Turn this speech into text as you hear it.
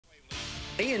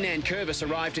Ian Nankervis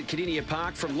arrived at Cardinia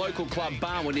Park from local club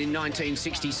Barwon in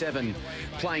 1967,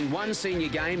 playing one senior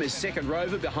game as second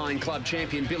rover behind club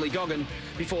champion Billy Goggin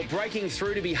before breaking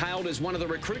through to be hailed as one of the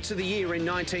recruits of the year in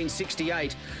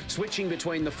 1968, switching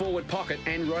between the forward pocket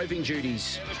and roving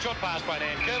duties. A short pass by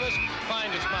Nankervis,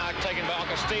 finds its mark taken by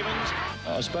Ocker Stevens.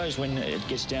 I suppose when it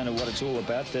gets down to what it's all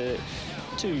about, the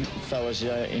two fellas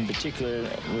in particular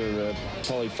were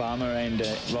Polly Farmer and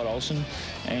Rod Olsen,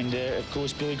 and of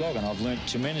course Billy Goggin. I've learnt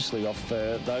tremendously off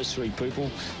those three people.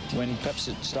 When perhaps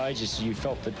at stages you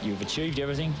felt that you've achieved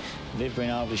everything, they've been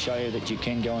able to show you that you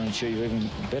can go and achieve even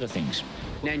better things.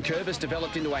 Nankervis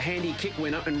developed into a handy kick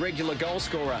winner and regular goal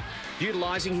scorer,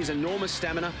 utilising his enormous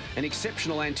stamina and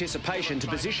exceptional anticipation to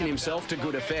position himself to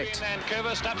good effect.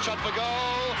 Nankervis, snapshot for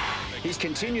goal. His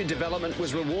continued development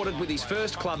was rewarded with his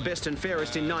first club best and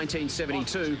fairest in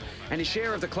 1972 and his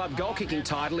share of the club goal-kicking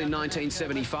title in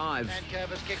 1975.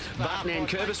 But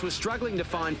Nankervis was struggling to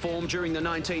find form during the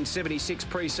 1976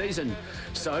 pre-season,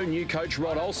 so new coach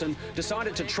Rod Olsen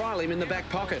decided to trial him in the back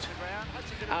pocket.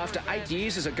 After 8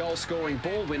 years as a goal-scoring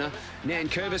ball winner,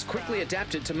 Nankervis quickly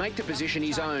adapted to make the position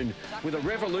his own, with a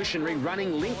revolutionary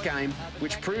running link game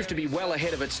which proved to be well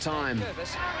ahead of its time.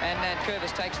 And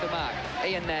Nankervis takes the mark.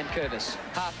 Ian Nankervis,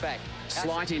 half-back.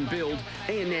 Slight in build,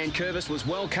 Ian Nankervis was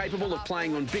well capable of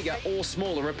playing on bigger or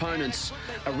smaller opponents,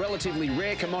 a relatively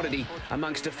rare commodity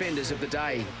amongst defenders of the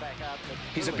day.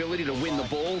 His ability to win the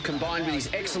ball, combined with his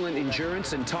excellent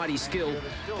endurance and tidy skill,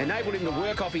 enabled him to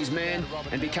work off his man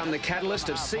and become the catalyst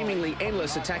of seemingly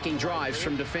endless attacking drives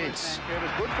from defence.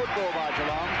 Good football by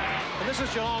Geelong. And this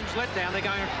is Geelong's letdown. They're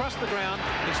going across the ground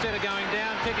instead of going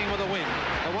down, kicking with a win.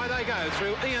 Away they go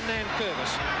through Ian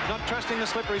Nankervis, not trusting the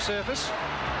slippery surface.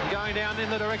 Going down in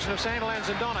the direction of Sandilands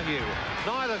and Donahue.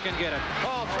 Neither can get it.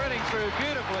 Oh, threading through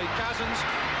beautifully, Cousins.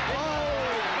 Oh,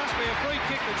 must be a free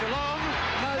kick to Geelong.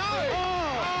 No!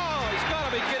 Oh, he's got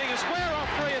to be getting a square off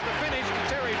free at the finish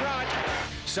to Terry Wright.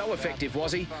 So effective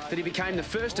was he that he became the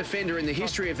first offender in the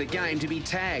history of the game to be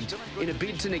tagged in a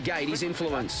bid to negate his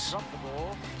influence.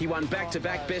 He won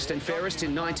back-to-back best and fairest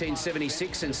in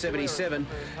 1976 and 77,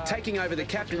 taking over the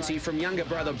captaincy from younger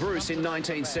brother Bruce in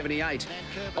 1978,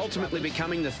 ultimately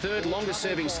becoming the third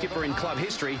longest-serving skipper in club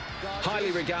history,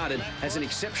 highly regarded as an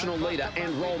exceptional leader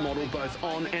and role model both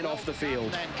on and off the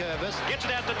field. Nankervis gets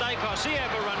it out to Dacos. He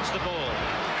overruns the ball.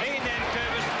 Ian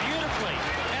Nankervis beautifully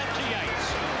out to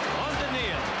Yates. On to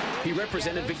Neil. He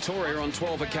represented Victoria on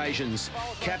 12 occasions,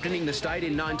 captaining the state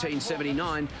in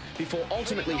 1979 before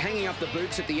ultimately hanging up the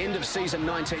boots at the end of season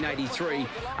 1983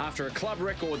 after a club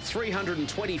record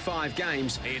 325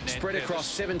 games spread across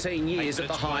 17 years at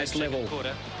the highest level.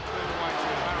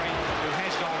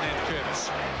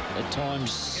 At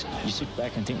times you sit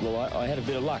back and think, well, I had a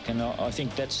bit of luck, and I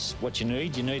think that's what you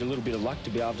need. You need a little bit of luck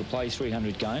to be able to play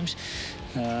 300 games.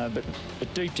 But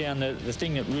deep down, the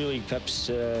thing that really perhaps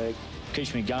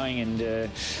keeps me going and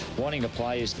wanting to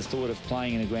play is the thought of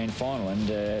playing in a grand final.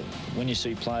 And when you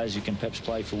see players who can perhaps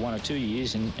play for 1 or 2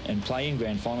 years and play in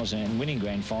grand finals and winning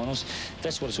grand finals,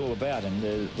 that's what it's all about. And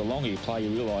the longer you play, you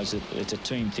realise that it's a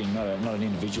team thing, not an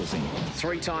individual thing.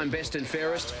 Three-time best and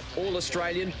fairest,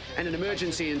 All-Australian and an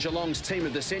emergency in Geelong's team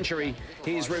of the century,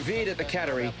 he is revered at the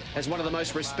Cattery as one of the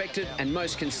most respected and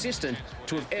most consistent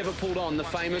to have ever pulled on the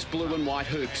famous blue and white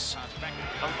hoops.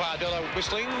 Umpire Della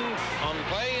whistling on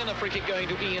play, and a free kick going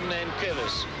to Ian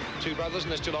Nankervis. Two brothers,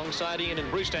 and they're still alongside Ian and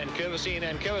Bruce Nankervis. Ian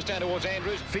Nankervis down towards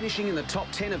Andrews. Finishing in the top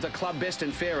 10 of the club best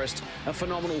and fairest, a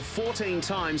phenomenal 14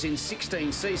 times in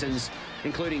 16 seasons,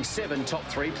 including 7 top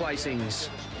 3 placings.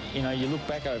 You know, you look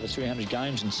back over 300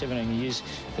 games in 17 years,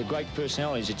 the great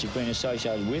personalities that you've been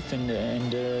associated with and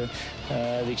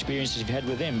the experiences you've had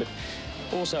with them. But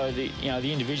also, the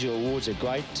individual awards are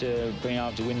great. Being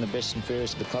able to win the best and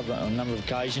fairest of the club on a number of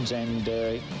occasions and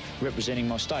representing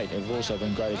my state have also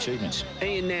been great achievements.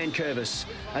 Ian Nankervis,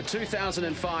 a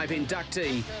 2005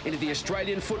 inductee into the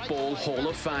Australian Football Hall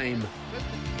of Fame.